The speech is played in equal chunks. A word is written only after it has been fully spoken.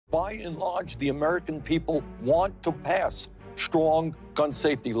By and large, the American people want to pass strong gun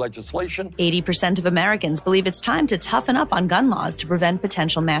safety legislation. 80% of Americans believe it's time to toughen up on gun laws to prevent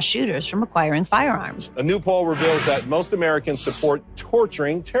potential mass shooters from acquiring firearms. A new poll reveals that most Americans support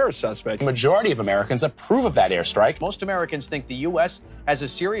torturing terror suspects. The majority of Americans approve of that airstrike. Most Americans think the U.S. has a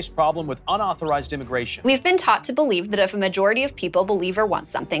serious problem with unauthorized immigration. We've been taught to believe that if a majority of people believe or want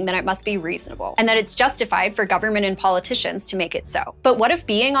something, then it must be reasonable, and that it's justified for government and politicians to make it so. But what if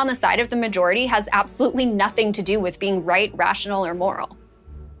being on the side of the majority has absolutely nothing to do with being right, rational, or moral?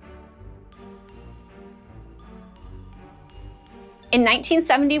 In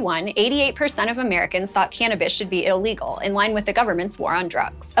 1971, 88% of Americans thought cannabis should be illegal, in line with the government's war on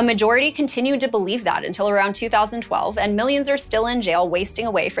drugs. A majority continued to believe that until around 2012, and millions are still in jail wasting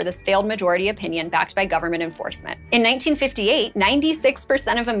away for this failed majority opinion backed by government enforcement. In 1958,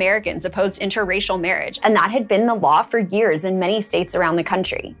 96% of Americans opposed interracial marriage, and that had been the law for years in many states around the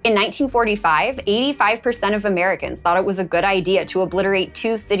country. In 1945, 85% of Americans thought it was a good idea to obliterate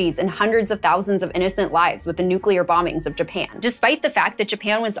 2 cities and hundreds of thousands of innocent lives with the nuclear bombings of Japan, despite the fact that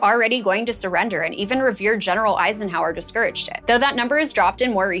Japan was already going to surrender, and even revered General Eisenhower discouraged it. Though that number has dropped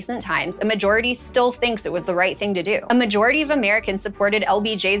in more recent times, a majority still thinks it was the right thing to do. A majority of Americans supported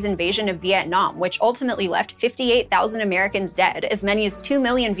LBJ's invasion of Vietnam, which ultimately left 58,000 Americans dead, as many as 2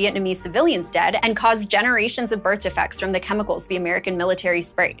 million Vietnamese civilians dead, and caused generations of birth defects from the chemicals the American military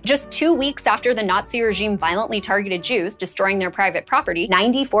sprayed. Just 2 weeks after the Nazi regime violently targeted Jews, destroying their private property,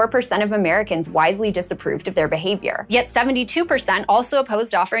 94% of Americans wisely disapproved of their behavior. Yet 72% also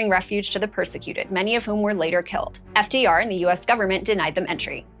opposed offering refuge to the persecuted, many of whom were later killed. FDR and the US government denied them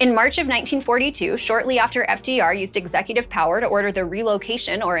entry. In March of 1942, shortly after FDR used executive power to order the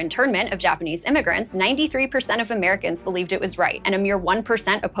relocation or internment of Japanese immigrants, 93% of Americans believed it was right, and a mere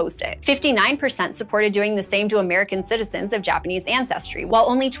 1% opposed it. 59% supported doing the same to American citizens of Japanese ancestry, while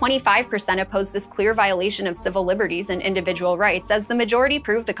only 25% opposed this clear violation of civil liberties and individual rights, as the majority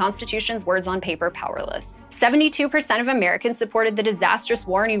proved the Constitution's words on paper powerless. 72% of Americans supported the disastrous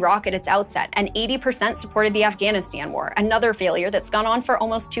war in Iraq at its outset, and 80% supported the Afghanistan war, another failure that's gone on for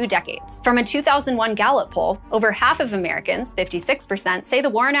almost 2 decades. From a 2001 Gallup poll, over half of Americans, 56%, say the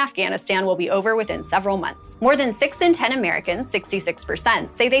war in Afghanistan will be over within several months. More than 6 in 10 Americans,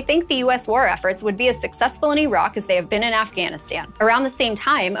 66%, say they think the US war efforts would be as successful in Iraq as they have been in Afghanistan. Around the same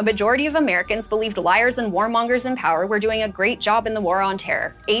time, a majority of Americans believed liars and warmongers in power were doing a great job in the war on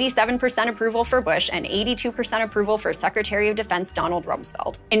terror. 87% approval for Bush and 82% approval for Secretary of Defense Donald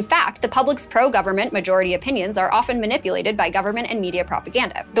Rumsfeld. In fact, the public's pro-government majority opinions are often manipulated by government and media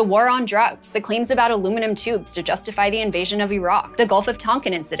propaganda. The war on drugs, the claims about aluminum tubes to justify the invasion of Iraq, the Gulf of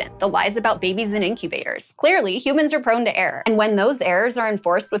Tonkin incident, the lies about babies in incubators. Clearly, humans are prone to error, and when those errors are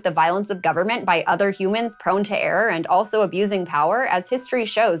enforced with the violence of government by other humans prone to error and also abusing power, as history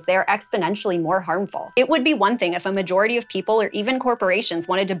shows, they are exponentially more harmful. It would be one thing if a majority of people or even corporations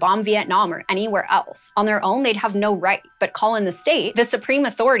wanted to bomb Vietnam or anywhere else. On their own, they'd have no right, but call in the state, the supreme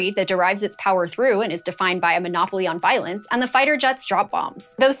authority that derives its power through and is defined by a monopoly on violence, and the fighter jets drop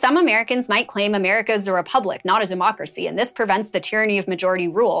bombs. Though some Americans might claim America is a republic, not a democracy, and this prevents the tyranny of majority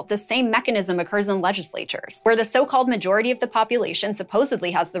rule, the same mechanism occurs in legislatures, where the so-called majority of the population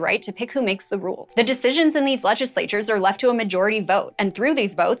supposedly has the right to pick who makes the rules. The decisions in these legislatures are left to a majority vote, and through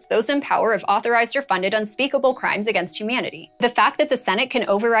these votes, those in power have authorized or funded unspeakable crimes against humanity. The fact that the Senate can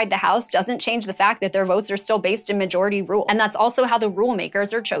override the House doesn't change the fact that their votes are still based in majority rule, and that's also how the rule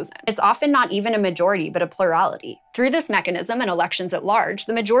makers are chosen. It's often not even a majority, but a plurality. Through this mechanism and elections at large,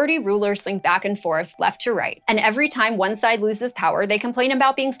 the majority rulers swing back and forth, left to right. And every time one side loses power, they complain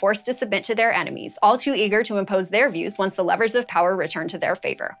about being forced to submit to their enemies, all too eager to impose their views once the levers of power return to their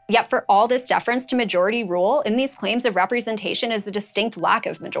favor. Yet for all this deference to majority rule, in these claims of representation is a distinct lack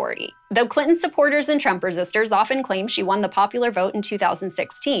of majority. Though Clinton supporters and Trump resistors often claim she won the popular vote in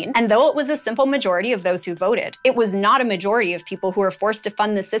 2016, and though it was a simple majority of those who voted, it was not a majority of people who were forced to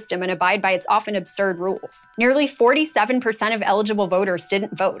fund the system and abide by its often absurd rules. Nearly 47% of eligible voters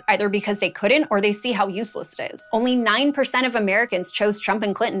didn't vote, either because they couldn't or they see how useless it is. Only 9% of Americans chose Trump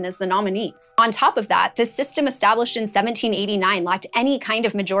and Clinton as the nominees. On top of that, this system established in 1789 lacked any kind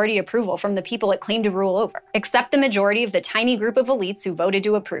of majority approval from the people it claimed to rule over, except the majority of the tiny group of elites who voted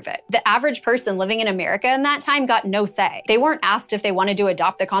to approve it. The average person living in America in that time got no say. They weren't asked if they wanted to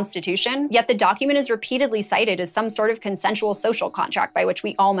adopt the Constitution, yet the document is repeatedly cited as some sort of consensual social contract by which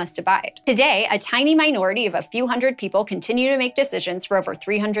we all must abide. Today, a tiny minority of a few 200 people continue to make decisions for over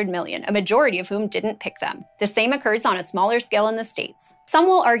 300 million, a majority of whom didn't pick them. The same occurs on a smaller scale in the states. Some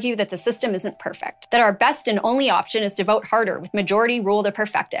will argue that the system isn't perfect, that our best and only option is to vote harder with majority rule to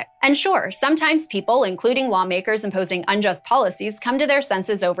perfect it. And sure, sometimes people, including lawmakers imposing unjust policies, come to their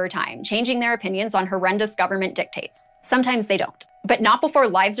senses over time, changing their opinions on horrendous government dictates. Sometimes they don't. But not before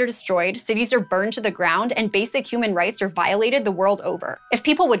lives are destroyed, cities are burned to the ground, and basic human rights are violated the world over. If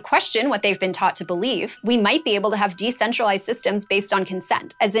people would question what they've been taught to believe, we might be able to have decentralized systems based on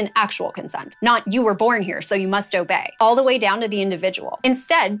consent, as in actual consent. Not you were born here, so you must obey, all the way down to the individual.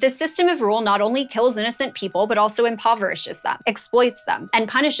 Instead, this system of rule not only kills innocent people, but also impoverishes them, exploits them, and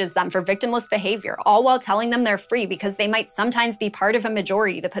punishes them for victimless behavior, all while telling them they're free because they might sometimes be part of a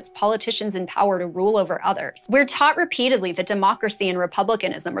majority that puts politicians in power to rule over others. We're taught repeatedly that democracy and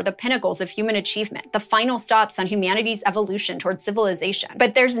republicanism are the pinnacles of human achievement, the final stops on humanity's evolution towards civilization.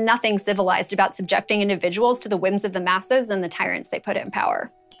 But there's nothing civilized about subjecting individuals to the whims of the masses and the tyrants they put in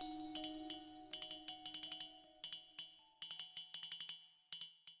power.